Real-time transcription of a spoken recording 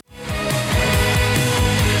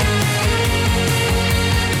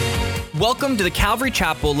Welcome to the Calvary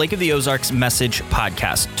Chapel Lake of the Ozarks Message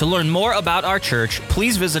Podcast. To learn more about our church,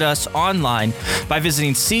 please visit us online by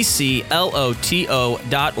visiting ccloto.org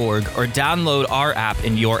or download our app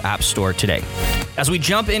in your app store today. As we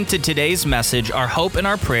jump into today's message, our hope and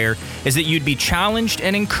our prayer is that you'd be challenged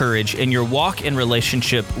and encouraged in your walk and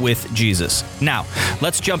relationship with Jesus. Now,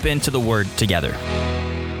 let's jump into the Word together.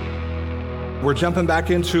 We're jumping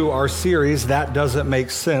back into our series, That Doesn't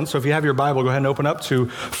Make Sense. So if you have your Bible, go ahead and open up to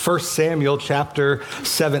 1 Samuel chapter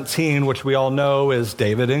 17, which we all know is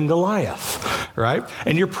David and Goliath, right?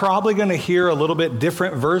 And you're probably going to hear a little bit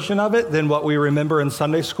different version of it than what we remember in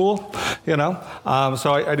Sunday school, you know?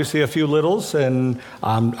 So I do see a few littles, and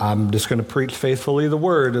I'm just going to preach faithfully the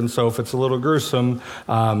Word. And so if it's a little gruesome,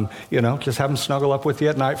 just have them snuggle up with you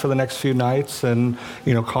at night for the next few nights and,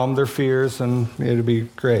 calm their fears, and it'll be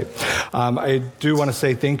great. I do want to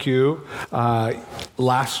say thank you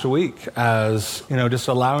last week as, just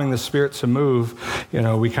allowing the Spirit to move.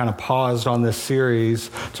 We kind of paused on this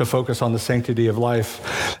series to focus on the sanctity of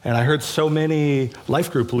life. And I heard so many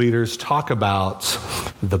life group leaders talk about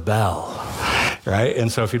the bell. Right?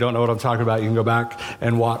 And so if you don't know what I'm talking about, you can go back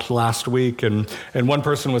and watch last week. And one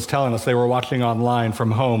person was telling us they were watching online from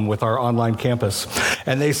home with our online campus.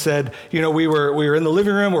 And they said, we were in the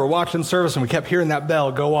living room, we were watching service, and we kept hearing that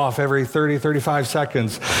bell go off every 30, 35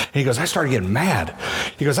 seconds. And he goes, I started getting mad.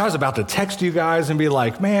 He goes, I was about to text you guys and be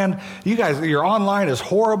like, man, you guys, your online is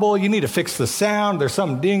horrible. You need to fix the sound. There's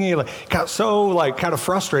something dingy. Got so kind of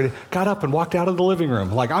frustrated, got up and walked out of the living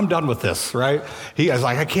room. I'm done with this, right? He was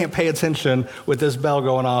like, I can't pay attention with this bell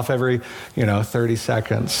going off every, 30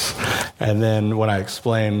 seconds. And then when I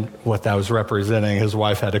explained what that was representing, his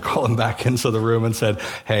wife had to call him back into the room and said,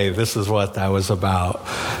 hey, this is what that was about.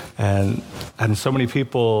 And so many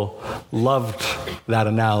people loved that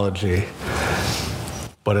analogy,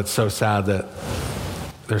 but it's so sad that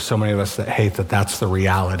there's so many of us that hate that that's the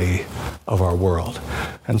reality of our world.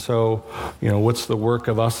 And so, what's the work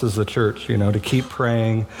of us as the church, to keep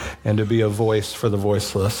praying and to be a voice for the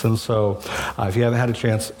voiceless. And so if you haven't had a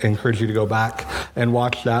chance, I encourage you to go back and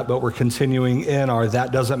watch that. But we're continuing in our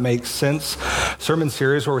That Doesn't Make Sense sermon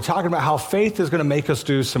series where we're talking about how faith is going to make us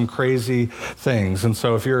do some crazy things. And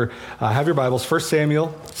so if you have your Bibles, 1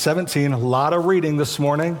 Samuel 17, a lot of reading this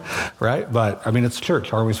morning, right? But it's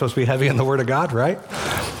church. Aren't we supposed to be heavy in the Word of God, right?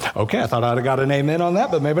 Okay, I thought I'd have got an amen on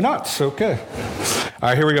that, but maybe not. It's okay. All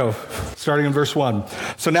right, here we go. Starting in verse 1.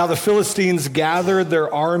 So now the Philistines gathered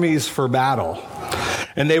their armies for battle,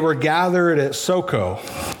 and they were gathered at Soko,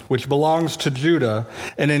 which belongs to Judah,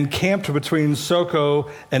 and encamped between Soko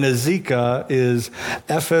and Azekah is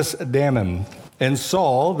Ephes Dammim. And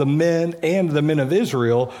Saul, the men of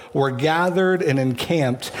Israel, were gathered and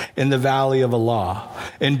encamped in the valley of Elah,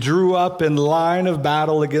 and drew up in line of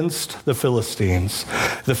battle against the Philistines.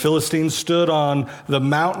 The Philistines stood on the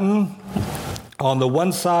mountain on the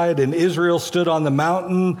one side, and Israel stood on the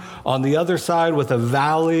mountain on the other side with a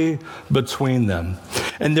valley between them.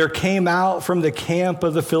 And there came out from the camp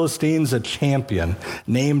of the Philistines a champion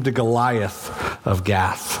named Goliath of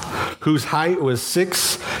Gath, whose height was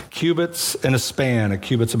 6 cubits and a span. A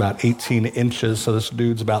cubit's about 18 inches, so this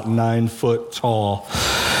dude's about 9 foot tall.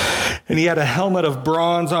 And he had a helmet of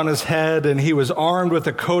bronze on his head, and he was armed with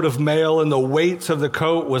a coat of mail, and the weight of the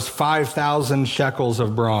coat was 5,000 shekels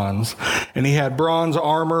of bronze. And he had bronze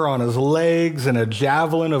armor on his legs and a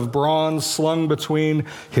javelin of bronze slung between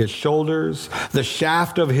his shoulders. The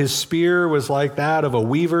shaft of his spear was like that of a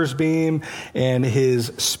weaver's beam, and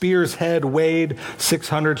his spear's head weighed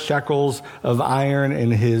 600 shekels of iron,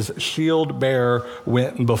 and his shield bearer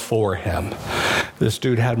went before him. This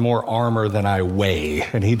dude had more armor than I weigh,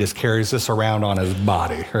 and he just carries this around on his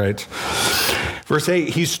body, right? Verse 8,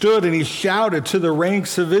 he stood and he shouted to the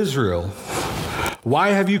ranks of Israel, why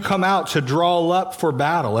have you come out to draw up for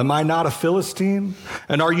battle? Am I not a Philistine?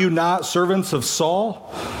 And are you not servants of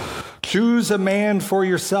Saul? Choose a man for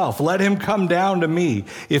yourself. Let him come down to me.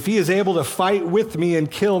 If he is able to fight with me and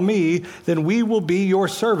kill me, then we will be your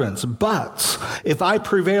servants. But if I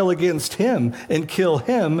prevail against him and kill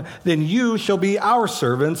him, then you shall be our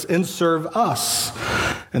servants and serve us.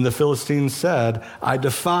 And the Philistines said, I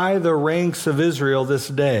defy the ranks of Israel this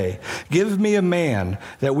day. Give me a man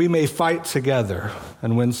that we may fight together.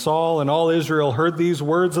 And when Saul and all Israel heard these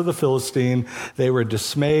words of the Philistine, they were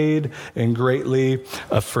dismayed and greatly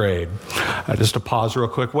afraid. Just to pause real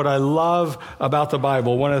quick, what I love about the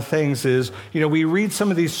Bible, one of the things is, we read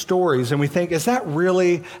some of these stories and we think, is that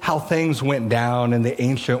really how things went down in the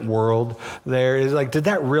ancient world there? Is like, did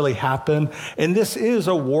that really happen? And this is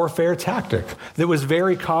a warfare tactic that was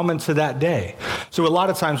very common to that day. So a lot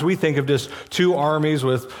of times we think of just two armies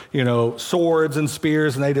with, swords and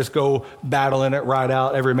spears, and they just go battling it right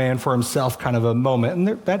out, every man for himself kind of a moment. And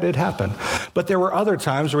that did happen. But there were other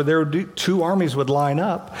times where two armies would line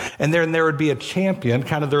up, and then there would be a champion,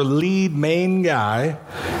 kind of their lead main guy,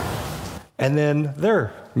 and then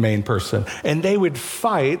their main person. And they would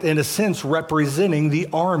fight, in a sense, representing the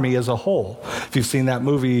army as a whole. If you've seen that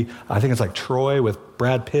movie, I think it's like Troy with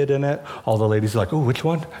Brad Pitt in it, all the ladies are like, oh, which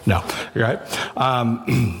one? No, you're right.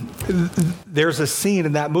 There's a scene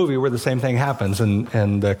in that movie where the same thing happens,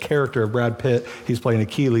 and the character of Brad Pitt, he's playing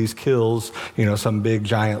Achilles, kills, some big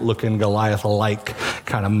giant looking Goliath-like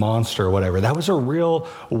kind of monster or whatever. That was a real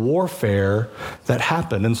warfare that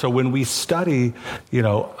happened. And so when we study,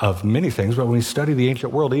 of many things, but when we study the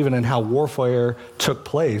ancient world, even in how warfare took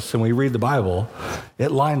place, and we read the Bible, it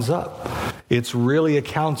lines up. It's really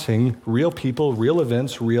accounting real people, real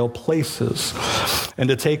events, real places. And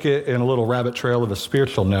to take it in a little rabbit trail of a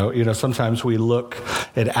spiritual note, sometimes we look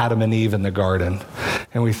at Adam and Eve in the garden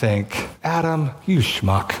and we think, Adam, you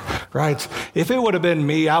schmuck, right? If it would have been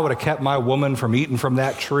me, I would have kept my woman from eating from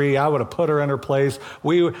that tree. I would have put her in her place.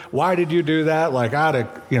 Why did you do that?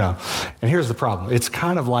 And here's the problem. It's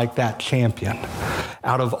kind of like that champion.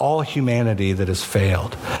 Out of all humanity that has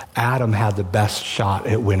failed, Adam had the best shot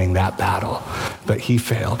at winning that battle, but he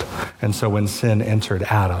failed. And so when sin entered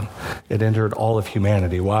Adam, it entered all of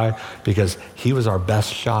humanity. Why? Because he was our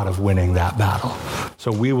best shot of winning that battle.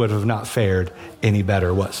 So we would have not fared any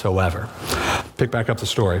better whatsoever. Pick back up the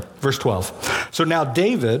story. Verse 12. So now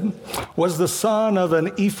David was the son of an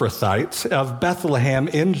Ephrathite of Bethlehem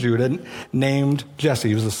in Judah named Jesse.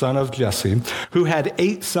 He was the son of Jesse, who had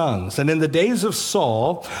 8 sons. And in the days of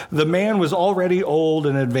Saul, the man was already old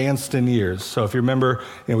and advanced in years. So if you remember,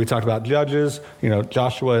 we talked about judges,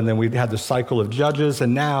 Joshua, and then we had the cycle of judges.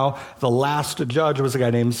 And now the last judge was a guy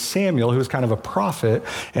named Samuel, who was kind of a prophet.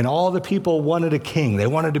 And all the people wanted a king. They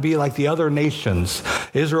wanted to be like the other nations.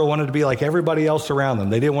 Israel wanted to be like everybody else around them.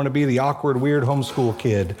 They didn't want to be the awkward, weird homeschool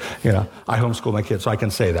kid. I homeschool my kids, so I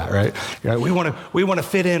can say that, right? We want to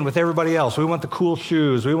fit in with everybody else. We want the cool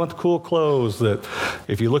shoes. We want the cool clothes that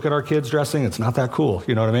if you look at our kids dressing, it's not that cool.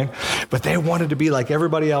 You know what I mean? But they wanted to be like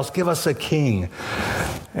everybody else. Give us a king.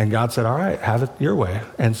 And God said, all right, have it your way.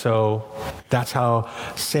 And so that's how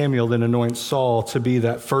Samuel then anoints Saul to be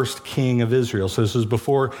that first king of Israel. So this is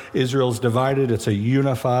before Israel's divided. It's a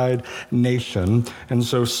unified nation. And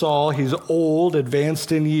so Saul, he's old,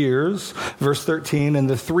 advanced in years. Verse 13, and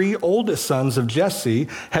the 3 oldest sons of Jesse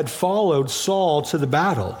had followed Saul to the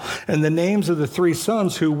battle. And the names of the 3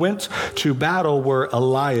 sons who went to battle were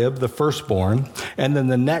Eliab, the firstborn, and then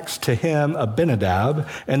the next to him, Abinadab,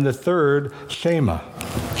 and the third, Shema.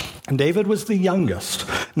 And David was the youngest.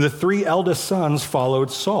 The 3 eldest sons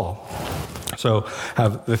followed Saul. So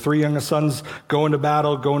have the 3 youngest sons going to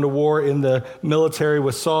battle, going to war in the military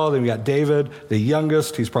with Saul. Then we got David, the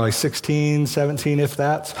youngest. He's probably 16, 17, if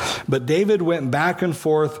that. But David went back and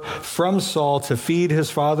forth from Saul to feed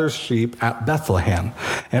his father's sheep at Bethlehem.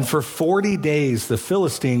 And for 40 days, the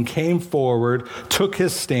Philistine came forward, took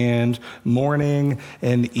his stand morning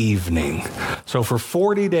and evening. So for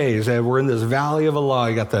 40 days, we're in this valley of Elah.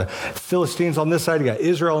 You got the Philistines on this side, you got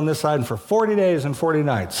Israel on this side. And for 40 days and 40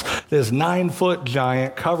 nights, this 9-foot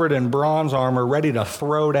giant covered in bronze armor, ready to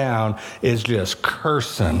throw down, is just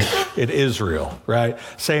cursing at Israel, right?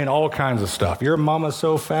 Saying all kinds of stuff. Your mama's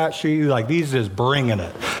so fat, he's just bringing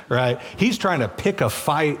it, right? He's trying to pick a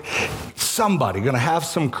fight. Somebody going to have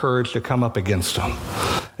some courage to come up against him.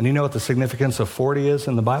 And you know what the significance of 40 is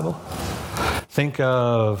in the Bible? Think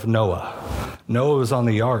of Noah. Noah was on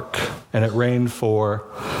the ark, and it rained for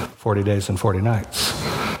 40 days and 40 nights.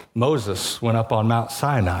 Moses went up on Mount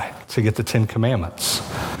Sinai to get the 10 Commandments.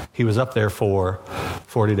 He was up there for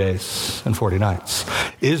 40 days and 40 nights.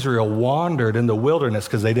 Israel wandered in the wilderness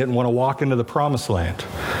because they didn't want to walk into the promised land.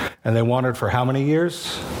 And they wandered for how many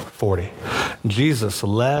years? 40. Jesus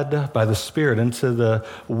led by the Spirit into the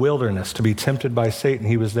wilderness to be tempted by Satan.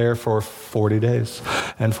 He was there for 40 days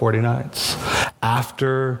and 40 nights.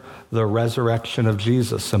 After the resurrection of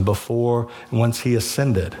Jesus and once he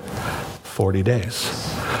ascended, 40 days.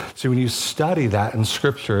 See, when you study that in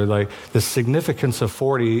Scripture, the significance of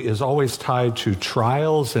 40 is always tied to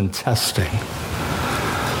trials and testing.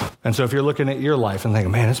 And so if you're looking at your life and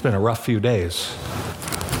thinking, man, it's been a rough few days,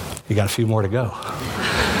 you got a few more to go.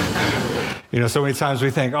 So many times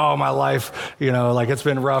we think, oh, my life, like it's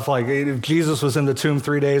been rough. Like if Jesus was in the tomb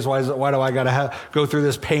 3 days, why do I got to go through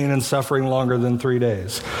this pain and suffering longer than 3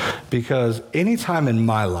 days? Because any time in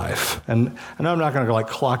my life, and I know I'm not going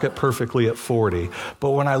to clock it perfectly at 40,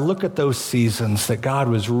 but when I look at those seasons that God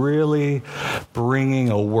was really bringing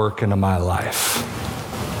a work into my life,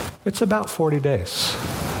 it's about 40 days.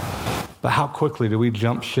 But how quickly do we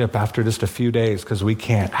jump ship after just a few days because we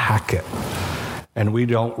can't hack it? And we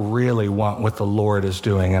don't really want what the Lord is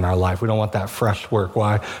doing in our life. We don't want that fresh work.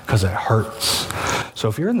 Why? Because it hurts. So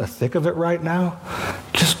if you're in the thick of it right now,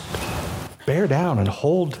 just bear down and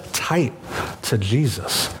hold tight to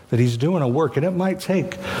Jesus, that he's doing a work. And it might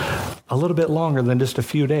take a little bit longer than just a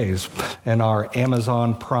few days. In our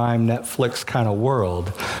Amazon Prime, Netflix kind of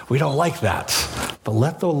world, we don't like that. But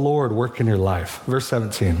let the Lord work in your life. Verse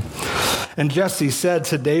 17. And Jesse said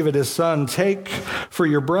to David his son, take for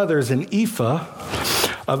your brothers an ephah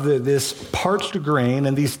of this parched grain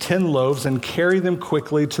and these 10 loaves and carry them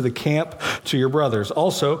quickly to the camp to your brothers.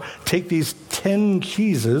 Also, take these 10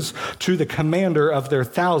 cheeses to the commander of their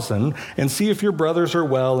 1,000 and see if your brothers are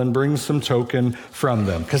well and bring some token from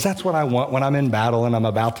them. Because that's what I want when I'm in battle and I'm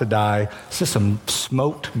about to die. It's just some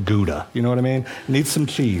smoked Gouda. You know what I mean? Need some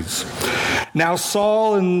cheese. Now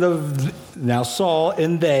Saul and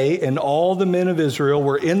they and all the men of Israel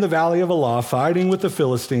were in the valley of Elah fighting with the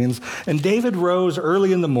Philistines. And David rose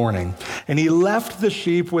early in the morning, and he left the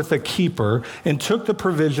sheep with a keeper and took the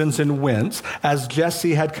provisions and went as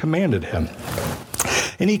Jesse had commanded him.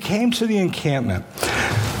 And he came to the encampment.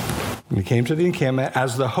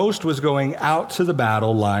 As the host was going out to the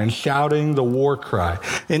battle line, shouting the war cry.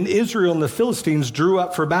 And Israel and the Philistines drew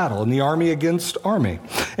up for battle, and the army against army.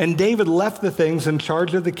 And David left the things in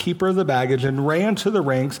charge of the keeper of the baggage and ran to the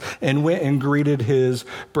ranks and went and greeted his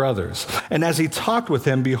brothers. And as he talked with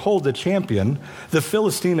him, behold, the champion, the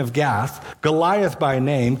Philistine of Gath, Goliath by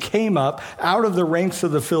name, came up out of the ranks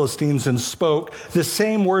of the Philistines and spoke the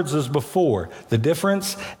same words as before. The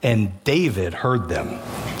difference, and David heard them.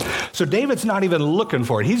 So David's not even looking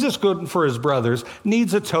for it. He's just good for his brothers,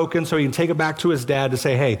 needs a token so he can take it back to his dad to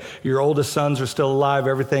say, hey, your oldest sons are still alive,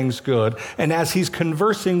 everything's good. And as he's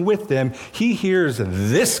conversing with them, he hears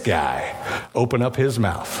this guy open up his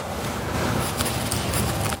mouth.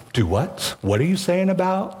 Do what? What are you saying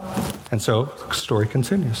about? And so the story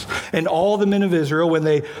continues. And all the men of Israel, when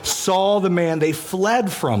they saw the man, they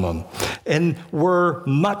fled from him and were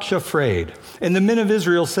much afraid. And the men of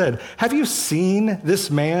Israel said, have you seen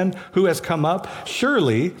this man who has come up?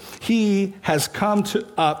 Surely he has come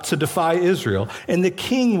up to defy Israel. And the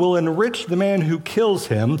king will enrich the man who kills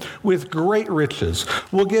him with great riches.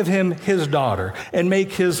 Will give him his daughter and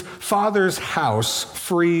make his father's house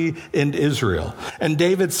free in Israel. And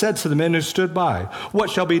David said to the men who stood by, what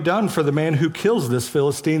shall be done for the man who kills this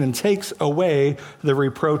Philistine and takes away the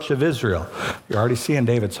reproach of Israel? You're already seeing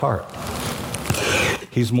David's heart.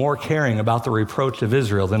 He's more caring about the reproach of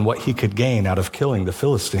Israel than what he could gain out of killing the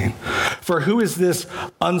Philistine. For who is this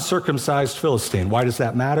uncircumcised Philistine? Why does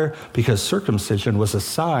that matter? Because circumcision was a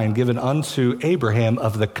sign given unto Abraham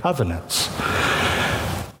of the covenants.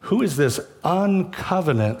 Who is this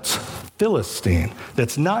uncovenant Philistine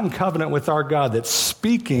that's not in covenant with our God, that's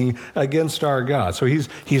speaking against our God? So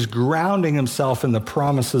he's grounding himself in the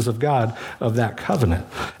promises of God of that covenant,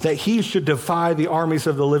 that he should defy the armies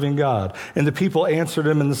of the living God. And the people answered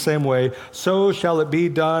him in the same way, so shall it be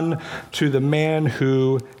done to the man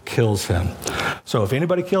who kills him. So if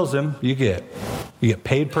anybody kills him, you get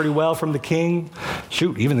paid pretty well from the king.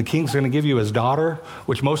 Shoot, even the king's going to give you his daughter,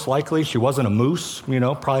 which most likely she wasn't a moose,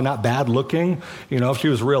 probably not bad looking. If she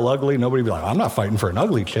was real ugly, nobody'd be like, I'm not fighting for an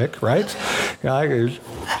ugly chick, right?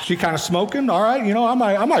 She kind of smoking, all right,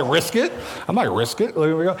 I might risk it.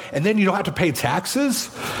 And then you don't have to pay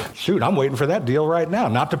taxes. Shoot, I'm waiting for that deal right now.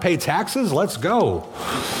 Not to pay taxes? Let's go.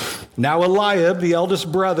 Now Eliab, the eldest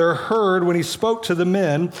brother, heard when he spoke to the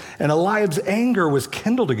men, and Eliab's anger was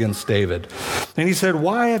kindled against David. And he said,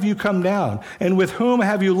 why have you come down? And with whom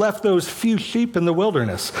have you left those few sheep in the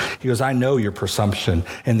wilderness? He goes, I know your presumption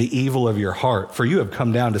and the evil of your heart, for you have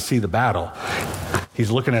come down to see the battle. He's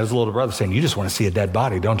looking at his little brother saying, you just want to see a dead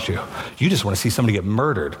body, don't you? You just want to see somebody get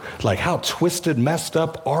murdered. Like, how twisted, messed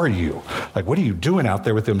up are you? Like, what are you doing out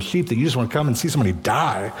there with them sheep that you just want to come and see somebody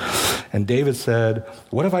die? And David said,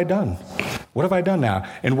 what have I done? What have I done now?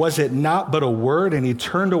 And was it not but a word? And he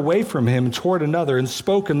turned away from him toward another and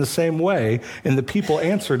spoke in the same way. And the people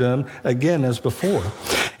answered him again as before.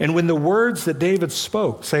 And when the words that David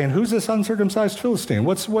spoke, saying, who's this uncircumcised Philistine?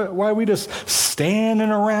 Why are we just standing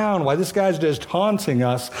around? Why this guy's just taunting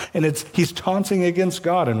us? And he's taunting against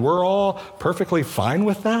God. And we're all perfectly fine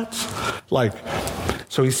with that? Like,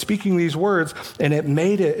 So he's speaking these words, and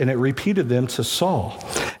it repeated them to Saul.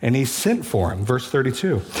 And he sent for him, verse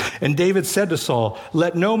 32. And David said to Saul,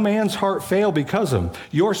 let no man's heart fail because of him.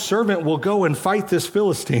 Your servant will go and fight this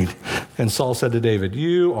Philistine. And Saul said to David,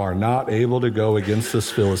 you are not able to go against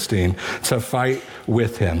this Philistine to fight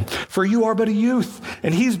with him, for you are but a youth,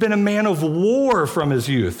 and he's been a man of war from his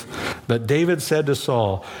youth. But David said to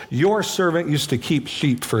Saul, your servant used to keep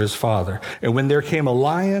sheep for his father. And when there came a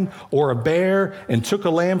lion or a bear and took a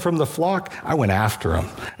lamb from the flock, I went after him,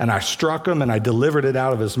 and I struck him, and I delivered it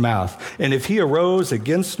out of his mouth. And if he arose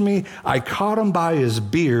against me, I caught him by his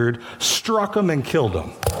beard, struck him, and killed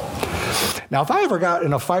him. Now, if I ever got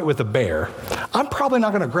in a fight with a bear, I'm probably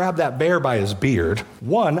not going to grab that bear by his beard.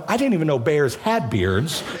 One, I didn't even know bears had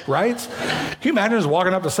beards, right? Can you imagine just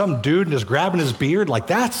walking up to some dude and just grabbing his beard?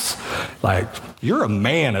 You're a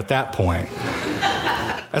man at that point.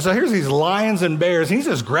 And so here's these lions and bears. And he's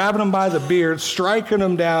just grabbing them by the beard, striking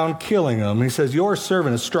them down, killing them. He says, your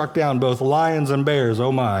servant has struck down both lions and bears,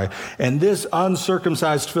 oh my. And this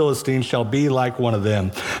uncircumcised Philistine shall be like one of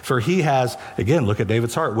them. For he has, again, look at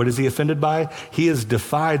David's heart. What is he offended by? He has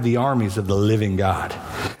defied the armies of the living God.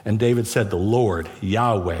 And David said, the Lord,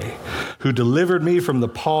 Yahweh, who delivered me from the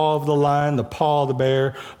paw of the lion, the paw of the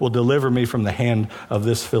bear, will deliver me from the hand of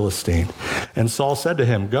this Philistine. And Saul said to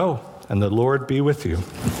him, go, and the Lord be with you.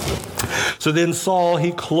 So then Saul,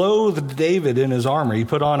 he clothed David in his armor. He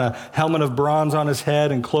put on a helmet of bronze on his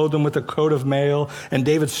head and clothed him with a coat of mail. And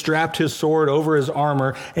David strapped his sword over his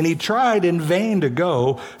armor. And he tried in vain to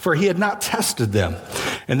go, for he had not tested them.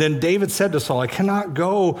 And then David said to Saul, I cannot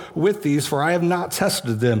go with these, for I have not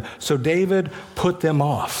tested them. So David put them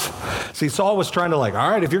off. See, Saul was trying to all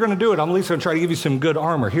right, if you're going to do it, I'm at least going to try to give you some good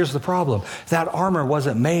armor. Here's the problem. That armor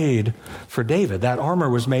wasn't made for David. That armor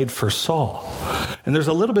was made for Saul. And there's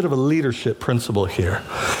a little bit of a leadership principle here.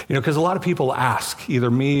 Because a lot of people ask, either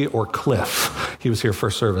me or Cliff, he was here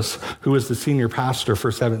first service, who was the senior pastor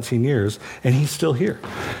for 17 years, and he's still here.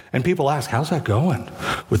 And people ask, how's that going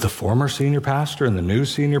with the former senior pastor and the new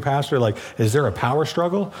senior pastor? Is there a power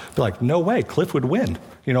struggle? They're no way, Cliff would win.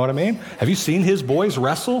 You know what I mean? Have you seen his boys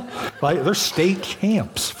wrestle? They're state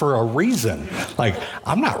champs for a reason.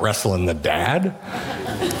 I'm not wrestling the dad.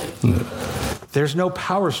 There's no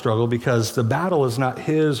power struggle because the battle is not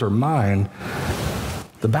his or mine.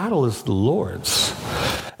 The battle is the Lord's.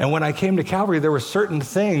 And when I came to Calvary, there were certain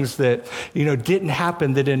things that, didn't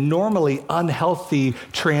happen that in normally unhealthy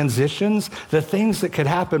transitions, the things that could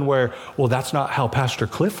happen where, well, that's not how Pastor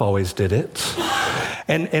Cliff always did it.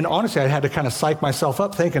 And honestly, I had to kind of psych myself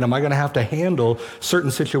up thinking, am I going to have to handle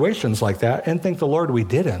certain situations like that? And thank the Lord we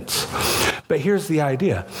didn't. But here's the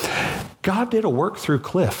idea. God did a work through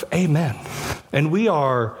Cliff. Amen. And we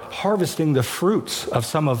are harvesting the fruits of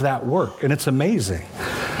some of that work. And it's amazing.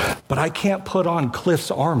 But I can't put on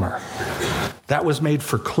Cliff's armor. That was made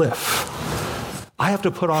for Cliff. I have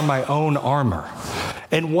to put on my own armor.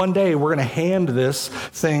 And one day we're going to hand this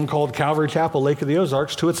thing called Calvary Chapel, Lake of the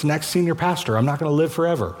Ozarks, to its next senior pastor. I'm not going to live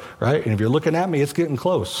forever, right? And if you're looking at me, it's getting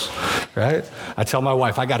close, right? I tell my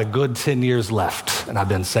wife, I got a good 10 years left, and I've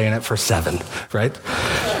been saying it for 7, right?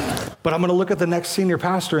 But I'm going to look at the next senior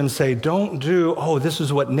pastor and say, don't do, this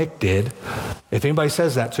is what Nick did. If anybody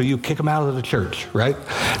says that to you, kick them out of the church, right?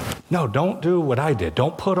 No, don't do what I did.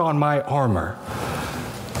 Don't put on my armor.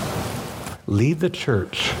 Lead the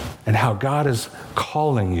church and how God is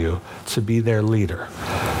calling you to be their leader.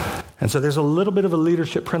 And so there's a little bit of a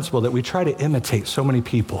leadership principle that we try to imitate so many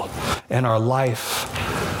people in our life,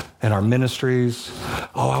 in our ministries.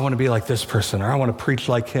 I want to be like this person, or I want to preach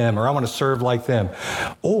like him, or I want to serve like them.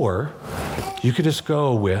 Or you could just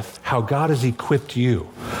go with how God has equipped you.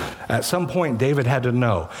 At some point, David had to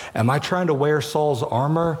know, am I trying to wear Saul's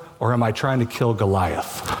armor, or am I trying to kill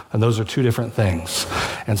Goliath? And those are two different things.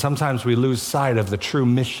 And sometimes we lose sight of the true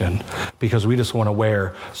mission because we just want to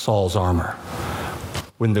wear Saul's armor,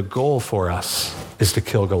 when the goal for us is to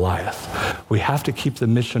kill Goliath. We have to keep the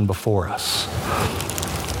mission before us.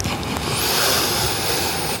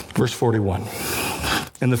 Verse 41.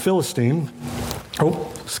 And the Philistine,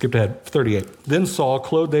 skipped ahead, 38. Then Saul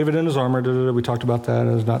clothed David in his armor. We talked about that.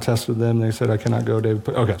 Has not tested them. They said, I cannot go.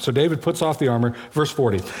 So David puts off the armor. Verse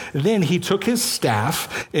 40. Then he took his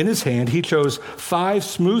staff in his hand. He chose 5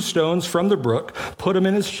 smooth stones from the brook, put them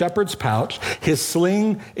in his shepherd's pouch, his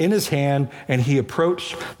sling in his hand, and he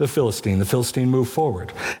approached the Philistine. The Philistine moved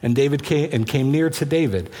forward. And David came near to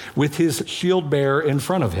David with his shield bearer in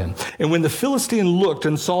front of him. And when the Philistine looked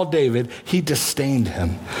and saw David, he disdained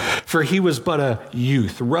him, for he was but a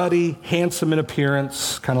youth, ruddy, handsome in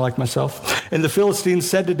appearance, kind of like myself. And the Philistine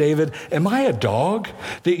said to David, am I a dog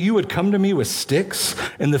that you would come to me with sticks?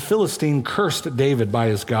 And the Philistine cursed David by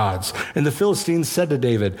his gods. And the Philistine said to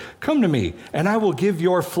David, come to me, and I will give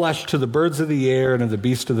your flesh to the birds of the air and of the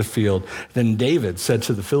beasts of the field. Then David said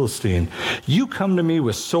to the Philistine, you come to me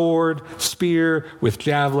with sword, spear, with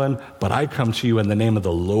javelin, but I come to you in the name of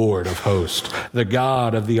the Lord of hosts, the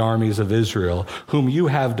God of the armies of Israel, whom you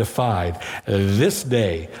have defied. This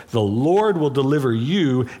day the Lord will deliver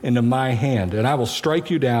you into my hand, and I will strike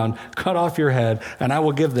you down, cut off your head, and I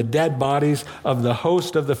will give the dead bodies of the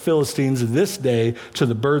host of the Philistines this day to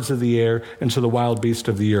the birds of the air and to the wild beasts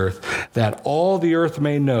of the earth, that all the earth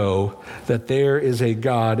may know that there is a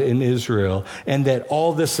God in Israel, and that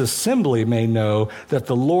all this assembly may know that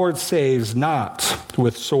the Lord saves not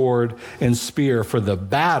with sword and spear, for the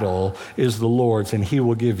battle is the Lord's, and he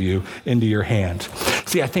will give you into your hand.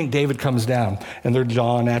 See, I think David comes down, and they're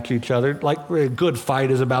jawing at each other like a good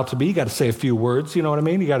fight is about to be. You got to say a few words, you know what I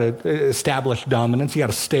mean? You got to establish dominance. You got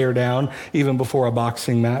to stare down even before a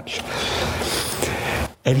boxing match.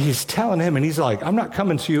 And he's telling him, and he's like, I'm not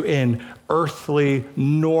coming to you in earthly,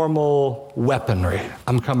 normal weaponry.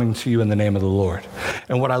 I'm coming to you in the name of the Lord.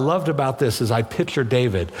 And what I loved about this is I picture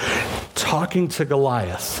David talking to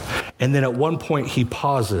Goliath, and then at one point he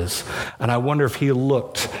pauses, and I wonder if he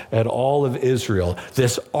looked at all of Israel,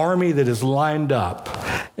 this army that is lined up,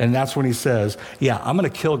 and that's when he says, yeah, I'm going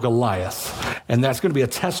to kill Goliath, and that's going to be a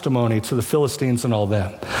testimony to the Philistines and all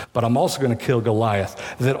them, but I'm also going to kill Goliath,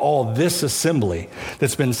 that all this assembly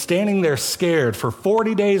that's been standing there scared for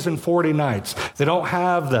 40 days and 40 nights, they don't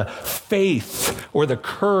have the faith or the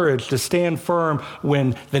courage to stand firm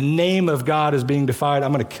when the name of God is being defied.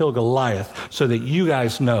 I'm going to kill Goliath so that you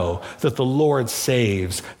guys know that the Lord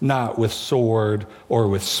saves not with sword or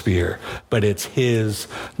with spear, but it's his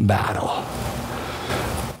battle.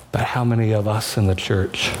 But how many of us in the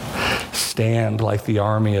church stand like the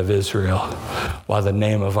army of Israel while the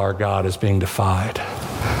name of our God is being defied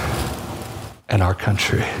in our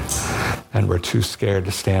country, and we're too scared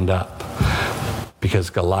to stand up because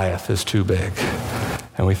Goliath is too big?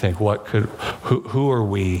 And we think, who are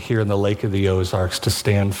we here in the Lake of the Ozarks to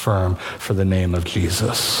stand firm for the name of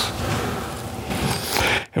Jesus?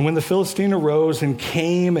 And when the Philistine arose and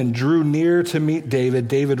came and drew near to meet David,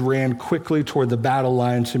 David ran quickly toward the battle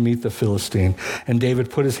line to meet the Philistine. And David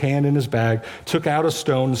put his hand in his bag, took out a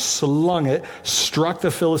stone, slung it, struck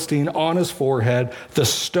the Philistine on his forehead. The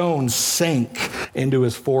stone sank into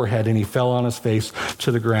his forehead, and he fell on his face to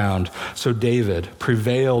the ground. So David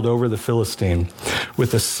prevailed over the Philistine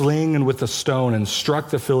with a sling and with a stone, and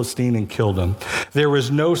struck the Philistine and killed him. There was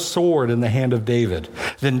no sword in the hand of David.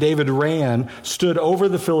 Then David ran, stood over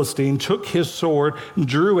the Philistine, took his sword,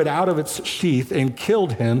 drew it out of its sheath, and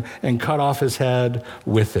killed him, and cut off his head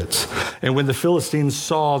with it. And when the Philistines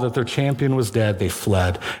saw that their champion was dead, they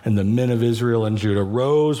fled. And the men of Israel and Judah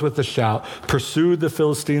rose with a shout, pursued the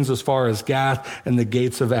Philistines as far as Gath and the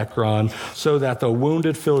gates of Ekron, so that the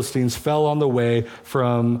wounded Philistines fell on the way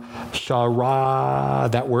from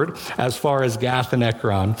Sharah, that word, as far as Gath and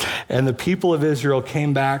Ekron. And the people of Israel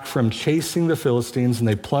came back from chasing the Philistines, and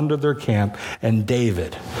they plundered their camp. And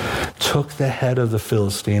David took the head of the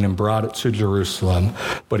Philistine and brought it to Jerusalem,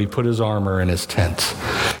 but he put his armor in his tent.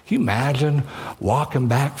 Can you imagine walking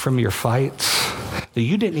back from your fights that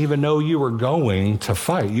you didn't even know you were going to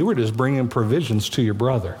fight? You were just bringing provisions to your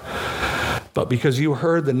brother. But because you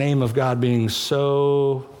heard the name of God being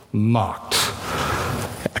so mocked,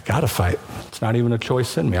 I got to fight. It's not even a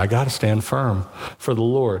choice in me. I got to stand firm for the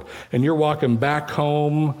Lord. And you're walking back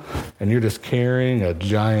home, and you're just carrying a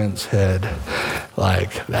giant's head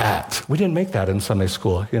like that. We didn't make that in Sunday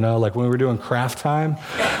school, like when we were doing craft time,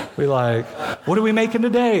 we like, what are we making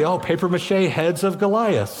today? Oh, paper mache heads of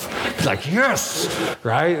Goliath. It's like, yes,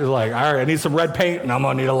 right? It's like, all right, I need some red paint, and I'm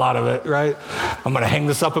going to need a lot of it, right? I'm going to hang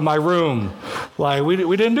this up in my room. Like, we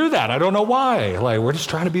didn't do that. I don't know why. Like, we're just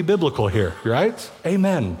trying to be biblical here, right?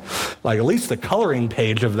 Amen. Like, at least the coloring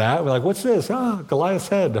page of that, we're like, what's this? Goliath's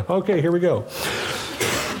head. Okay, here we go.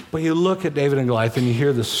 But you look at David and Goliath, and you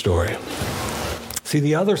hear this story. See,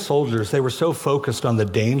 the other soldiers, they were so focused on the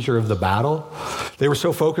danger of the battle. They were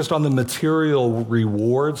so focused on the material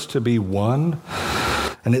rewards to be won.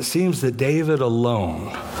 And it seems that David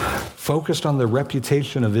alone focused on the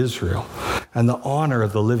reputation of Israel and the honor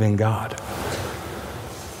of the living God.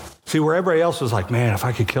 See, where everybody else was like, man, if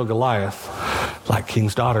I could kill Goliath, like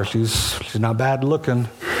King's daughter, she's not bad looking.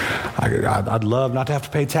 I'd love not to have to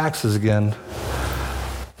pay taxes again.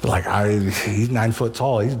 But he's 9 foot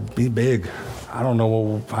tall. He's big. I don't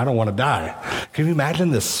know. I don't want to die. Can you imagine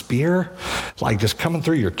the spear, just coming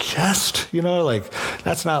through your chest?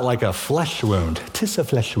 That's not like a flesh wound. 'Tis a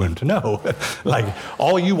flesh wound. No, like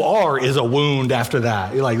all you are is a wound after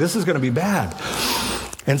that. You're like, this is going to be bad.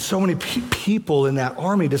 And so many people in that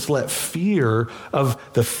army just let fear of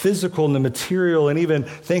the physical and the material, and even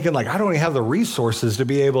thinking like, I don't even have the resources to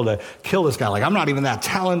be able to kill this guy. Like, I'm not even that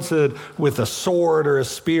talented with a sword or a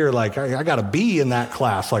spear. Like, I got to be in that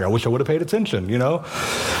class. Like, I wish I would have paid attention, you know?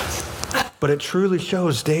 But it truly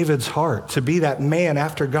shows David's heart to be that man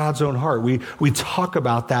after God's own heart. We talk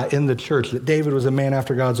about that in the church, that David was a man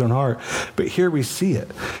after God's own heart. But here we see it.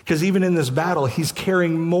 Because even in this battle, he's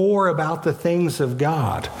caring more about the things of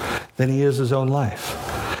God than he is his own life.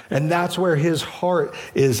 And that's where his heart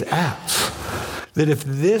is at. That if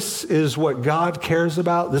this is what God cares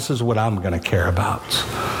about, this is what I'm going to care about.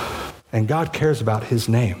 And God cares about his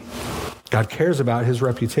name. God cares about his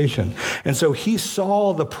reputation. And so he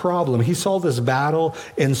saw the problem. He saw this battle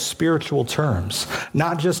in spiritual terms,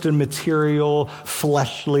 not just in material,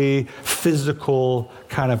 fleshly, physical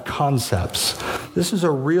kind of concepts. This is a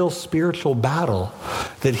real spiritual battle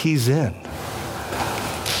that he's in.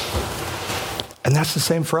 And that's the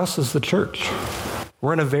same for us as the church.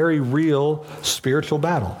 We're in a very real spiritual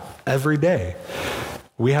battle every day.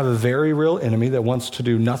 We have a very real enemy that wants to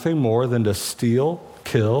do nothing more than to steal,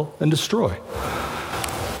 kill, and destroy.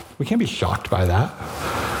 We can't be shocked by that.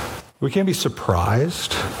 We can't be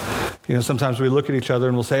surprised. You know, sometimes we look at each other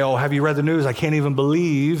and we'll say, oh, have you read the news? I can't even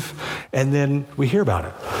believe. And then we hear about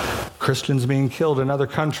it. Christians being killed in other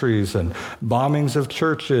countries and bombings of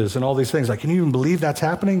churches and all these things. Like, can you even believe that's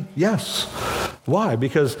happening? Yes. Why?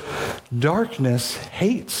 Because darkness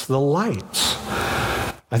hates the light.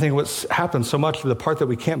 I think what's happened so much, the part that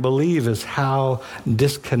we can't believe is how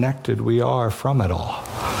disconnected we are from it all.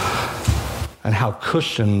 And how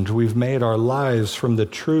cushioned we've made our lives from the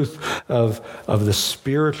truth of the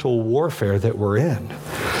spiritual warfare that we're in.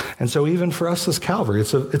 And so even for us as Calvary,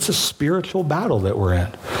 it's a spiritual battle that we're in.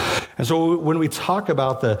 And so when we talk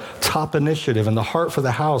about the top initiative and the heart for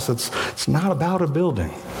the house, it's not about a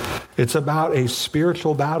building. It's about a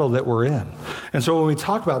spiritual battle that we're in. And so when we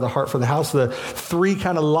talk about the heart for the house, the three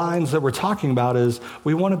kind of lines that we're talking about is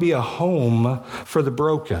we want to be a home for the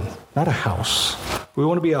broken, not a house. We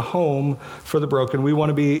want to be a home for the broken. We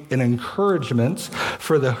want to be an encouragement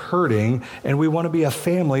for the hurting, and we want to be a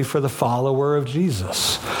family for the follower of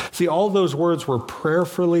Jesus. See, all those words were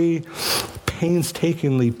prayerfully,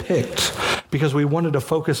 painstakingly picked because we wanted to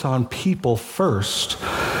focus on people first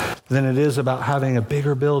than it is about having a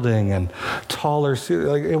bigger building and taller.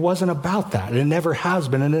 Like, it wasn't about that. It never has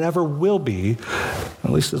been, and it never will be, at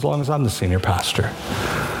least as long as I'm the senior pastor.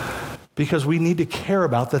 Because we need to care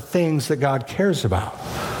about the things that God cares about.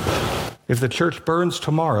 If the church burns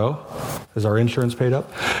tomorrow, is our insurance paid up?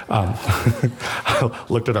 I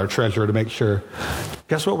looked at our treasurer to make sure.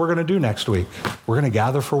 Guess what we're going to do next week? We're going to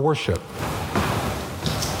gather for worship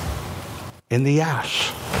in the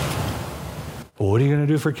ash. Well, what are you going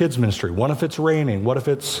to do for kids ministry? What if it's raining? What if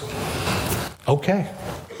it's... Okay,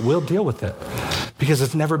 we'll deal with it. Because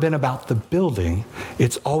it's never been about the building.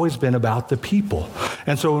 It's always been about the people.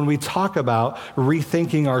 And so when we talk about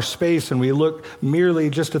rethinking our space and we look merely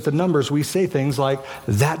just at the numbers, we say things like,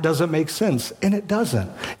 that doesn't make sense. And it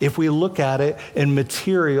doesn't if we look at it in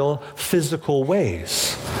material, physical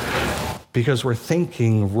ways. Because we're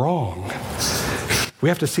thinking wrong. We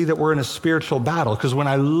have to see that we're in a spiritual battle, because when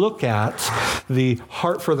I look at the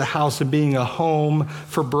heart for the house and being a home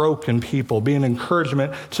for broken people, being an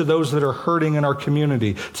encouragement to those that are hurting in our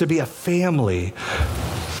community, to be a family,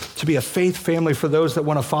 to be a faith family for those that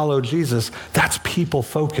want to follow Jesus, that's people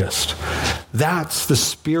focused. That's the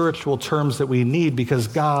spiritual terms that we need, because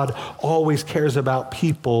God always cares about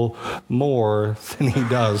people more than he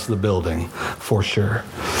does the building, for sure.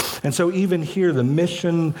 And so even here, the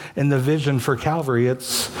mission and the vision for Calvary,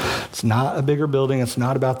 it's not a bigger building. It's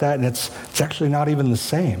not about that. And it's actually not even the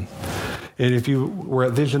same. And if you were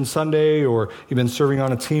at Vision Sunday or you've been serving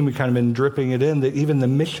on a team, we kind of been dripping it in that even the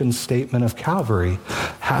mission statement of Calvary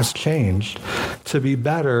has changed to be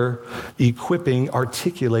better equipping,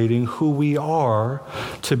 articulating who we are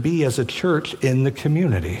to be as a church in the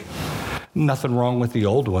community. Nothing wrong with the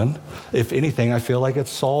old one. If anything, I feel like it's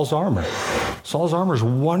Saul's armor. Saul's armor is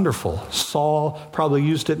wonderful. Saul probably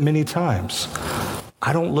used it many times.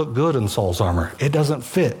 I don't look good in Saul's armor. It doesn't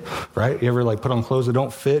fit, right? You ever put on clothes that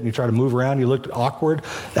don't fit and you try to move around, you look awkward?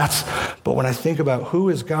 But when I think about who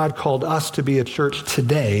has God called us to be a church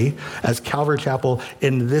today as Calvary Chapel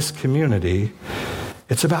in this community,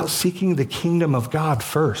 it's about seeking the kingdom of God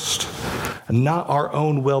first, and not our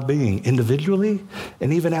own well-being individually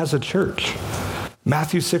and even as a church.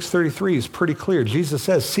 Matthew 6:33 is pretty clear. Jesus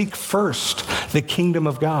says, seek first the kingdom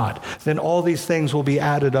of God, then all these things will be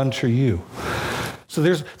added unto you. So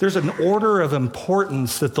there's an order of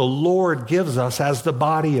importance that the Lord gives us as the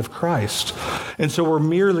body of Christ. And so we're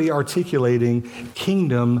merely articulating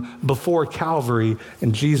kingdom before Calvary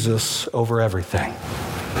and Jesus over everything.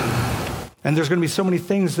 And there's going to be so many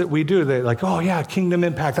things that we do that like, oh yeah, kingdom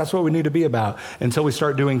impact, that's what we need to be about, until we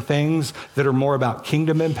start doing things that are more about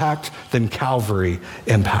kingdom impact than Calvary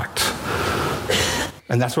impact.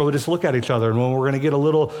 And that's where we just look at each other. And when we're going to get a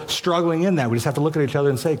little struggling in that, we just have to look at each other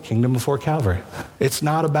and say, kingdom before Calvary. It's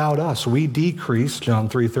not about us. We decrease, John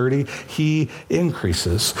 3:30, he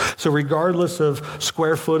increases. So regardless of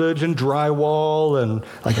square footage and drywall, and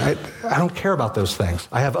like I don't care about those things.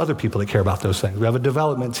 I have other people that care about those things. We have a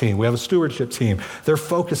development team. We have a stewardship team. They're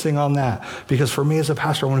focusing on that. Because for me as a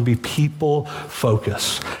pastor, I want to be people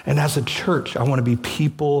focused. And as a church, I want to be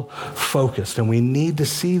people focused. And we need to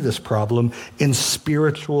see this problem in spiritual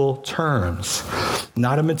terms,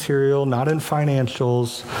 not in material, not in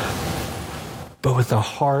financials, but with a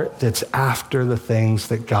heart that's after the things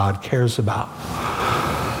that God cares about.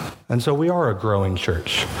 And so we are a growing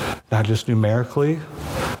church, not just numerically,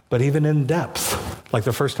 but even in depth. Like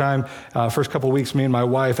the first couple of weeks, me and my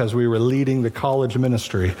wife, as we were leading the college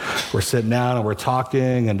ministry, we're sitting down and we're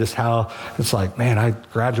talking, and just how it's like, man, I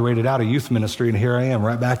graduated out of youth ministry and here I am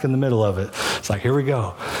right back in the middle of it. It's like, here we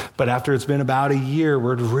go. But after it's been about a year,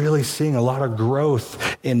 we're really seeing a lot of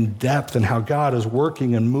growth in depth and how God is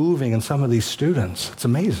working and moving in some of these students. It's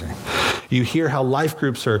amazing. You hear how life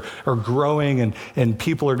groups are growing and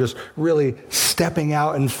people are just really stepping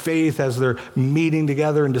out in faith as they're meeting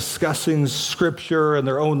together and discussing scripture and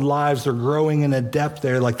their own lives. They're growing in a depth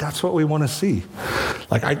there. Like, that's what we want to see.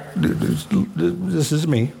 Like, this is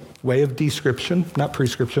me. Way of description, not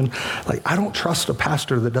prescription. Like, I don't trust a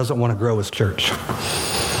pastor that doesn't want to grow his church.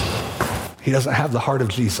 He doesn't have the heart of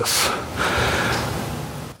Jesus.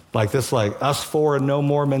 Like this, like us four and no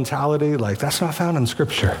more mentality, like that's not found in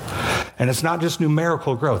Scripture. And it's not just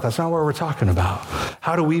numerical growth. That's not what we're talking about.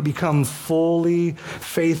 How do we become fully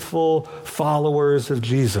faithful followers of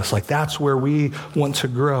Jesus? Like that's where we want to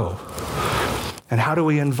grow. And how do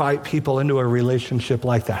we invite people into a relationship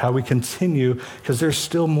like that? How do we continue? Because there's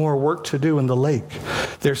still more work to do in the lake.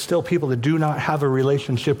 There's still people that do not have a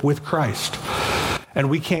relationship with Christ. And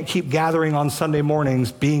we can't keep gathering on Sunday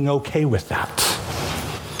mornings being okay with that.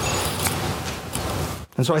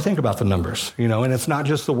 And so I think about the numbers, and it's not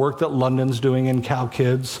just the work that London's doing in Cal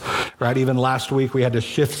Kids, right? Even last week, we had to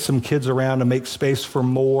shift some kids around to make space for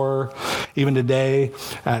more. Even today,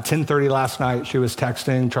 at 10:30 last night, she was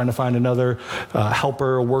texting, trying to find another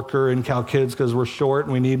helper, a worker in Cal Kids because we're short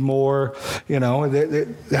and we need more.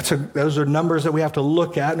 Those are numbers that we have to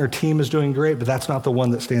look at, and her team is doing great, but that's not the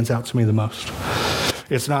one that stands out to me the most.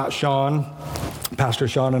 It's not Pastor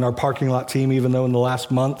Sean and our parking lot team, even though in the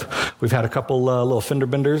last month we've had a couple little fender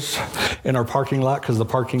benders in our parking lot because the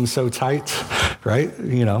parking's so tight, right?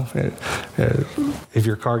 If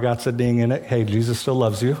your car got a ding in it, hey, Jesus still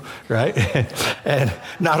loves you, right? And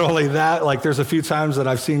not only that, like there's a few times that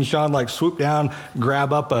I've seen Sean like swoop down,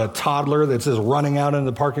 grab up a toddler that's just running out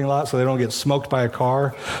into the parking lot so they don't get smoked by a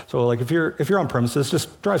car. So like if you're on premises,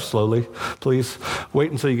 just drive slowly, please.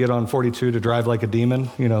 Wait until you get on 42 to drive like a demon,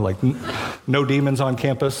 like no demons on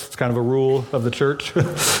campus. It's kind of a rule of the church.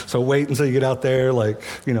 So wait until you get out there. Like,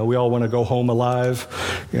 we all want to go home alive.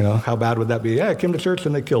 How bad would that be? Yeah, I came to church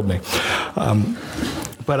and they killed me.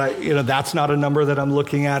 But that's not a number that I'm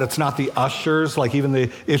looking at. It's not the ushers, like even the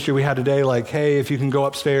issue we had today, like, hey, if you can go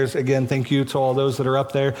upstairs, again, thank you to all those that are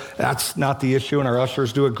up there. That's not the issue, and our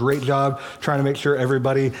ushers do a great job trying to make sure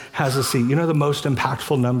everybody has a seat. The most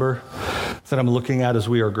impactful number that I'm looking at as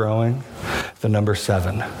we are growing? The number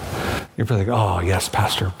 7. You're probably like, oh, yes,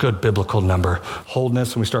 Pastor, good biblical number.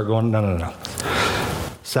 Wholeness, and we start going, no.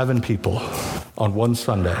 7 people on one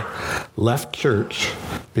Sunday left church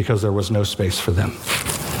because there was no space for them.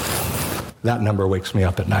 That number wakes me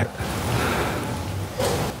up at night.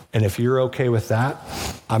 And if you're okay with that,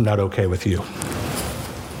 I'm not okay with you.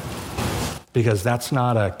 Because that's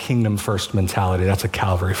not a kingdom first mentality. That's a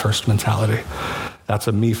Calvary first mentality. That's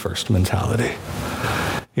a me first mentality.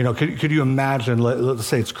 Could you imagine, let's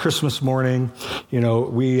say it's Christmas morning,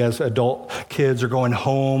 we as adult kids are going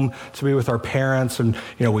home to be with our parents, and,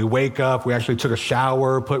 we wake up, we actually took a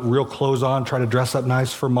shower, put real clothes on, try to dress up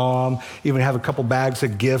nice for mom, even have a couple bags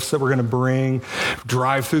of gifts that we're going to bring,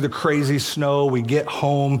 drive through the crazy snow, we get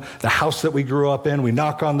home, the house that we grew up in, we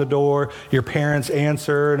knock on the door, your parents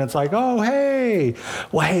answer, and it's like, oh, hey,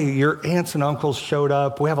 your aunts and uncles showed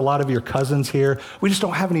up, we have a lot of your cousins here, we just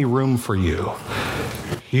don't have any room for you.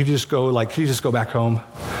 You just go back home?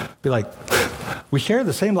 Be like, we share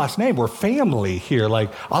the same last name. We're family here.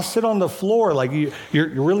 Like, I'll sit on the floor. Like, you're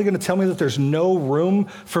really going to tell me that there's no room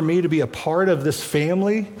for me to be a part of this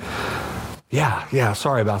family? Yeah,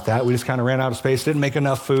 sorry about that. We just kind of ran out of space, didn't make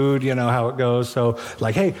enough food, you know how it goes. So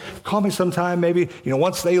like, hey, call me sometime, maybe,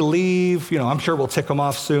 once they leave, I'm sure we'll tick them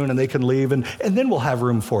off soon and they can leave and then we'll have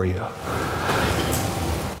room for you.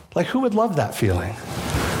 Like, who would love that feeling?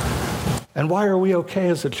 And why are we okay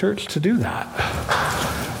as a church to do that?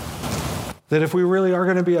 That if we really are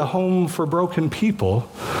going to be a home for broken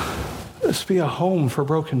people, let's be a home for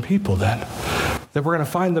broken people then. That we're going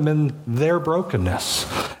to find them in their brokenness.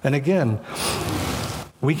 And again,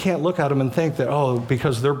 we can't look at them and think that,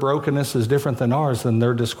 because their brokenness is different than ours, then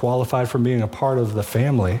they're disqualified from being a part of the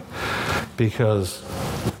family. Because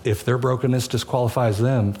if their brokenness disqualifies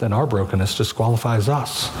them, then our brokenness disqualifies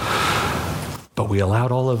us. But we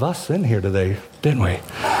allowed all of us in here today, didn't we?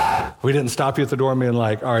 We didn't stop you at the door and being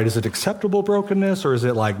like, all right, is it acceptable brokenness or is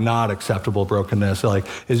it like not acceptable brokenness? Like,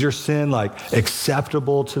 is your sin like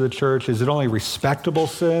acceptable to the church? Is it only respectable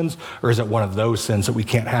sins or is it one of those sins that we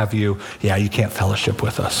can't have you can't fellowship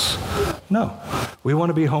with us? No, we want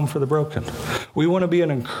to be home for the broken. We want to be an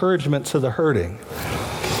encouragement to the hurting.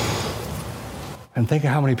 And think of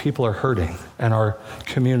how many people are hurting in our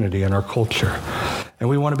community and our culture. And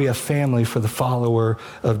we want to be a family for the follower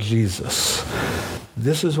of Jesus.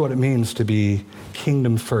 This is what it means to be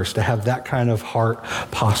kingdom first, to have that kind of heart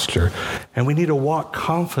posture. And we need to walk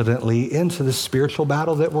confidently into the spiritual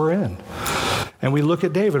battle that we're in. And we look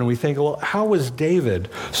at David and we think, well, how was David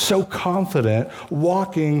so confident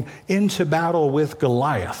walking into battle with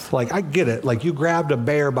Goliath? Like, I get it. Like, you grabbed a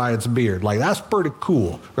bear by its beard. Like, that's pretty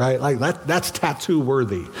cool, right? Like, that's tattoo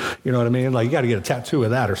worthy. You know what I mean? Like, you got to get a tattoo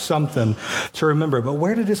of that or something to remember. But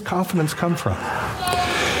where did his confidence come from?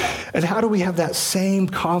 And how do we have that same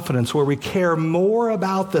confidence where we care more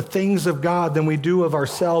about the things of God than we do of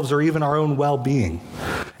ourselves or even our own well-being?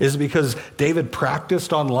 Is it because David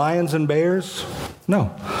practiced on lions and bears?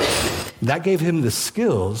 No. That gave him the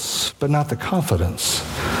skills, but not the confidence.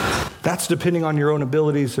 That's depending on your own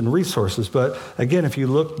abilities and resources. But again, if you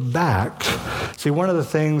look back, see, one of the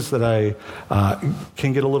things that I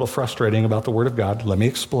can get a little frustrating about the Word of God, let me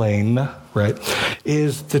explain, right,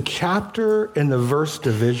 is the chapter and the verse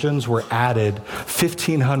divisions were added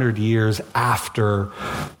 1,500 years after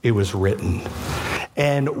it was written.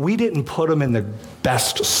 And we didn't put them in the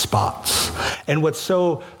best spots. And what's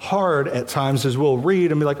so hard at times is we'll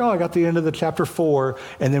read and be like, I got the end of the chapter 4,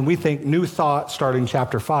 and then we think new thought starting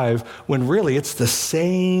chapter 5, when really it's the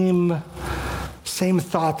same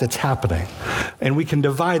thought that's happening. And we can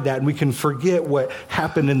divide that and we can forget what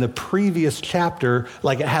happened in the previous chapter,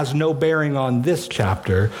 like it has no bearing on this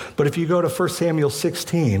chapter. But if you go to 1 Samuel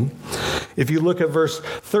 16, if you look at verse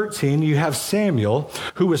 13, you have Samuel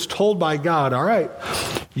who was told by God, all right,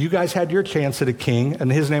 you guys had your chance at a king,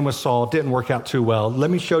 and his name was Saul. It didn't work out too well. Let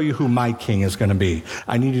me show you who my king is going to be.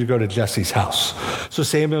 I need you to go to Jesse's house. So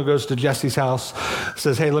Samuel goes to Jesse's house,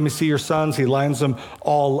 says, hey, let me see your sons. He lines them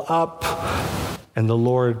all up. And the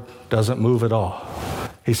Lord doesn't move at all.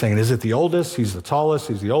 He's saying, is it the oldest? He's the tallest.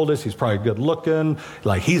 He's the oldest. He's probably good looking.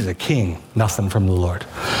 Like, he's a king. Nothing from the Lord.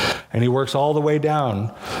 And he works all the way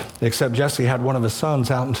down, except Jesse had one of his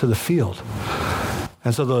sons out into the field.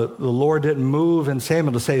 And so the Lord didn't move in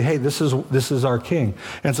Samuel to say, hey, this is our king.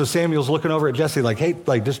 And so Samuel's looking over at Jesse like, hey,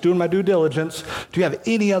 like, just doing my due diligence. Do you have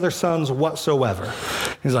any other sons whatsoever?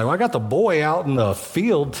 He's like, well, I got the boy out in the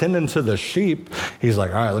field tending to the sheep. He's like,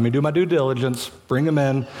 all right, let me do my due diligence. Bring him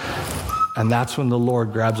in. And that's when the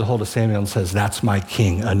Lord grabs a hold of Samuel and says, that's my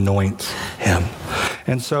king, anoint him.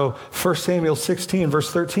 And so 1 Samuel 16,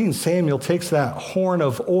 verse 13, Samuel takes that horn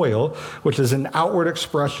of oil, which is an outward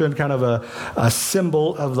expression, kind of a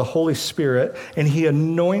symbol of the Holy Spirit, and he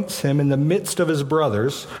anoints him in the midst of his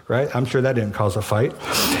brothers, right? I'm sure that didn't cause a fight.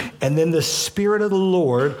 And then the Spirit of the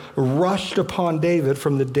Lord rushed upon David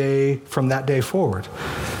from that day forward.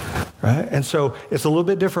 Right? And so it's a little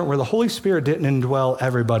bit different where the Holy Spirit didn't indwell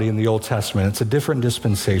everybody in the Old Testament. It's a different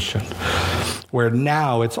dispensation where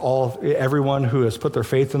now it's everyone who has put their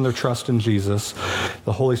faith and their trust in Jesus,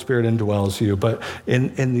 the Holy Spirit indwells you. But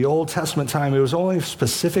in the Old Testament time, it was only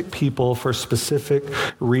specific people for specific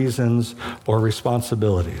reasons or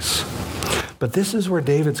responsibilities. But this is where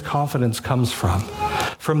David's confidence comes from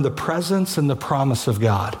the presence and the promise of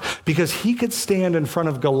God. Because he could stand in front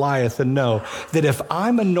of Goliath and know that if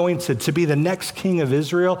I'm anointed to be the next king of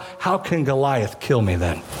Israel, how can Goliath kill me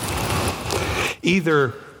then?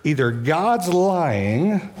 Either God's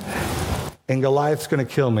lying and Goliath's going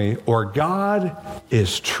to kill me, or God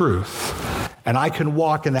is truth, and I can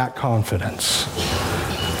walk in that confidence.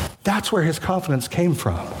 That's where his confidence came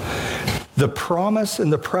from. The promise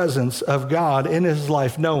and the presence of God in his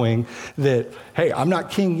life, knowing that, hey, I'm not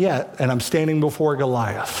king yet, and I'm standing before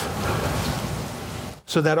Goliath.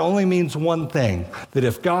 So that only means one thing, that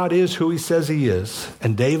if God is who he says he is,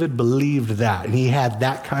 and David believed that, and he had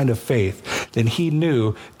that kind of faith, then he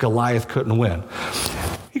knew Goliath couldn't win.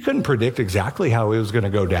 He couldn't predict exactly how it was going to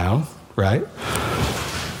go down, right?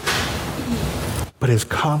 But his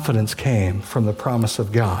confidence came from the promise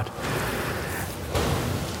of God.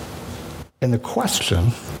 And the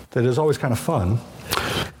question that is always kind of fun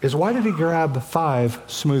is, why did he grab 5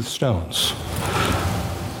 smooth stones?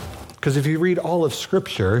 Because if you read all of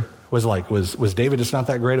Scripture, was David just not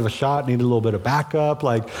that great of a shot, needed a little bit of backup?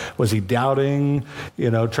 Like, was he doubting,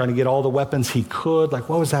 trying to get all the weapons he could? Like,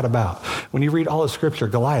 what was that about? When you read all of Scripture,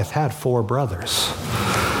 Goliath had 4 brothers.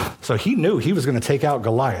 So he knew he was going to take out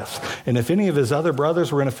Goliath. And if any of his other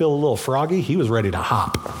brothers were going to feel a little froggy, he was ready to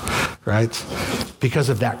hop, right? Because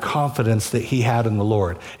of that confidence that he had in the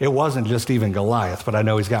Lord. It wasn't just even Goliath, but I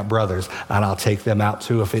know he's got brothers, and I'll take them out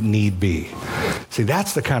too if it need be. See,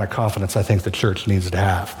 that's the kind of confidence I think the church needs to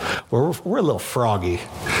have. We're a little froggy,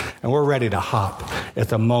 and we're ready to hop at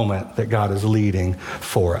the moment that God is leading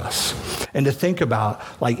for us. And to think about,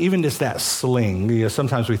 even just that sling,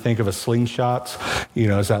 sometimes we think of a slingshot,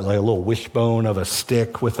 is that like a little wishbone of a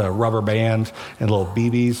stick with a rubber band and little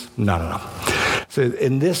BBs? No. So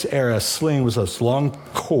in this era, a sling was this long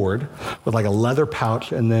cord with like a leather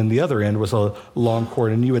pouch, and then the other end was a long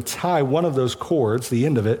cord. And you would tie one of those cords, the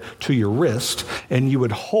end of it, to your wrist, and you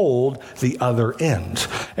would hold the other end.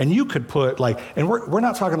 And you could put and we're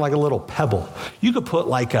not talking like a little pebble. You could put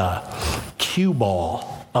like a cue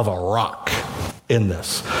ball of a rock in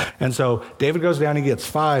this. And so David goes down, he gets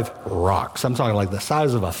 5 rocks. I'm talking like the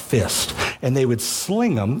size of a fist. And they would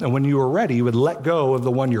sling them, and when you were ready, you would let go of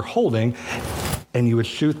the one you're holding, and you would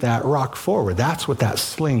shoot that rock forward. That's what that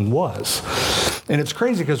sling was. And it's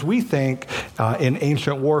crazy because we think in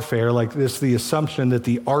ancient warfare, the assumption that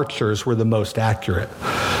the archers were the most accurate.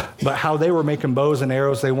 But how they were making bows and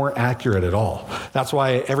arrows, they weren't accurate at all. That's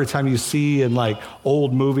why every time you see in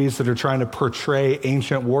old movies that are trying to portray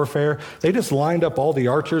ancient warfare, they just lined up all the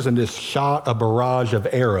archers and just shot a barrage of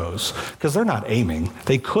arrows because they're not aiming.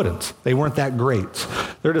 They couldn't. They weren't that great.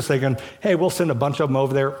 They're just thinking, hey, we'll send a bunch of them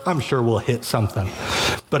over there. I'm sure we'll hit something.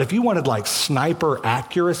 But if you wanted sniper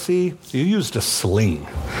accuracy, you used a sling.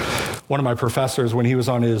 One of my professors, when he was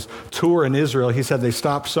on his tour in Israel, he said they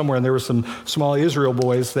stopped somewhere and there were some small Israel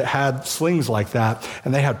boys that had slings like that,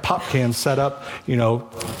 and they had pop cans set up,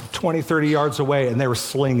 20, 30 yards away, and they were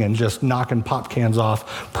slinging, just knocking pop cans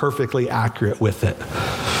off, perfectly accurate with it.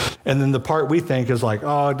 And then the part we think is it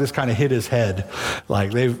just kind of hit his head.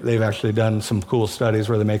 They've actually done some cool studies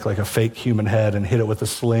where they make a fake human head and hit it with a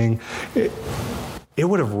sling. It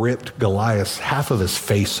would have ripped Goliath's half of his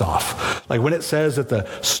face off. When it says that the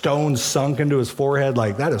stone sunk into his forehead,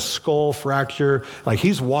 that is skull fracture.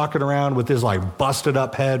 He's walking around with his busted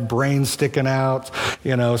up head, brain sticking out,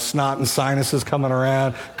 snot and sinuses coming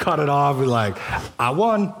around, cut it off, I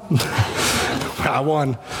won. I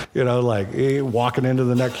won, walking into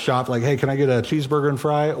the next shop, hey, can I get a cheeseburger and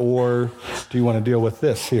fry? Or do you want to deal with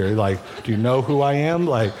this here? Do you know who I am?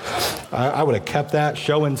 I would have kept that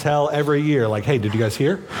show and tell every year. Hey, did you guys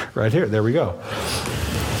hear? Right here, there we go.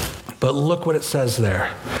 But look what it says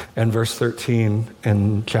there in verse 13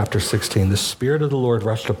 in chapter 16. The Spirit of the Lord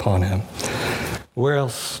rushed upon him. Where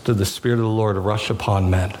else did the Spirit of the Lord rush upon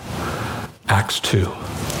men? Acts 2,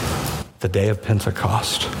 the day of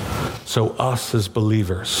Pentecost. So us as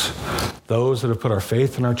believers, those that have put our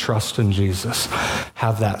faith and our trust in Jesus,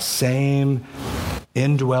 have that same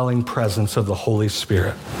indwelling presence of the Holy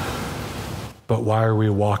Spirit. But why are we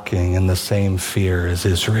walking in the same fear as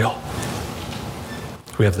Israel?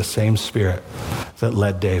 We have the same Spirit that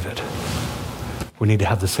led David. We need to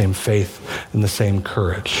have the same faith and the same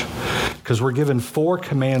courage, because we're given 4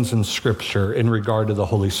 commands in Scripture in regard to the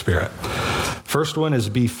Holy Spirit. First one is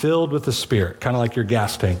be filled with the Spirit, kind of like your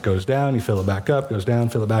gas tank goes down, you fill it back up, goes down,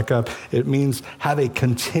 fill it back up. It means have a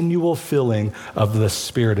continual filling of the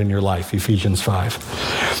Spirit in your life, Ephesians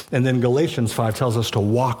 5. And then Galatians 5 tells us to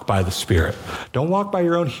walk by the Spirit. Don't walk by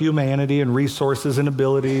your own humanity and resources and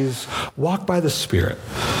abilities. Walk by the Spirit.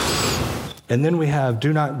 And then we have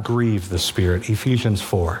do not grieve the Spirit, Ephesians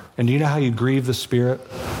 4. And do you know how you grieve the Spirit?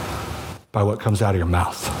 By what comes out of your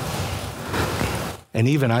mouth. And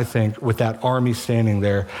even, I think, with that army standing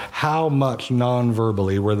there, how much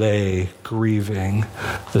non-verbally were they grieving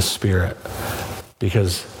the Spirit?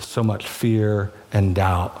 Because so much fear and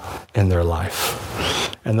doubt in their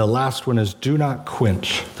life. And the last one is do not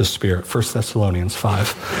quench the Spirit, 1 Thessalonians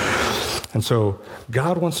 5. And so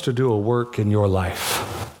God wants to do a work in your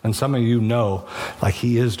life. And some of you know, like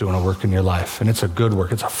he is doing a work in your life. And it's a good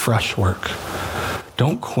work. It's a fresh work.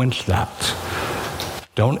 Don't quench that.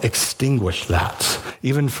 Don't extinguish that.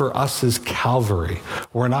 Even for us as Calvary,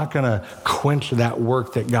 we're not going to quench that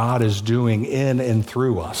work that God is doing in and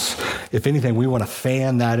through us. If anything, we want to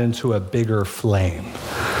fan that into a bigger flame.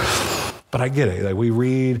 But I get it. Like, we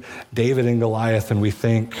read David and Goliath and we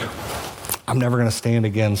think, I'm never going to stand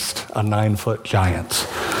against a 9-foot giant.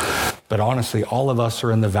 But honestly, all of us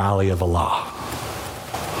are in the valley of Allah.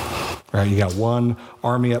 Right? You got one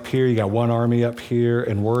army up here, you got one army up here,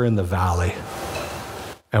 and we're in the valley.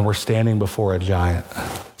 And we're standing before a giant.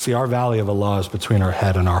 See, our valley of Allah is between our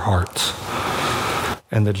head and our hearts.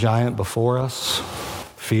 And the giant before us,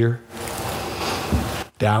 fear,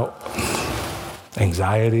 doubt,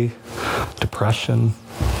 anxiety, depression,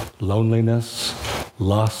 loneliness,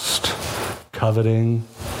 lust, coveting.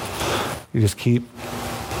 You just keep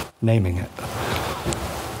naming it.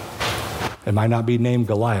 It might not be named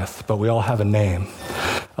Goliath, but we all have a name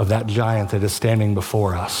of that giant that is standing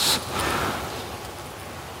before us.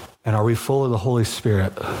 And are we full of the Holy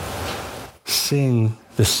Spirit, seeing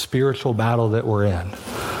the spiritual battle that we're in?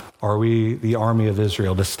 Are we the army of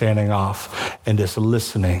Israel, just standing off and just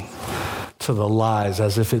listening to the lies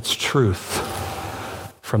as if it's truth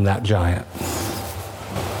from that giant?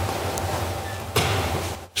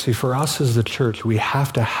 See, for us as the church, we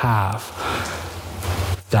have to have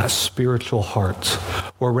that spiritual heart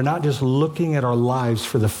where we're not just looking at our lives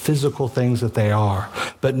for the physical things that they are,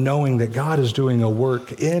 but knowing that God is doing a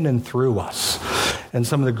work in and through us. And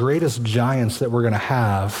some of the greatest giants that we're going to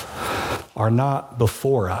have are not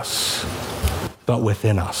before us, but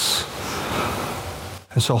within us.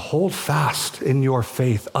 And so hold fast in your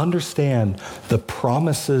faith. Understand the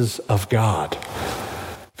promises of God.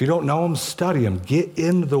 If you don't know them, study them. Get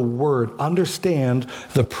in the Word. Understand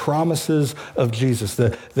the promises of Jesus.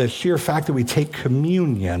 The sheer fact that we take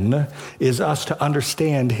communion is us to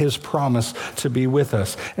understand his promise to be with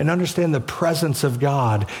us and understand the presence of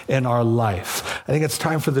God in our life. I think it's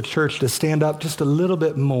time for the church to stand up just a little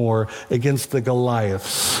bit more against the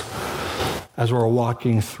Goliaths as we're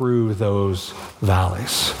walking through those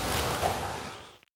valleys.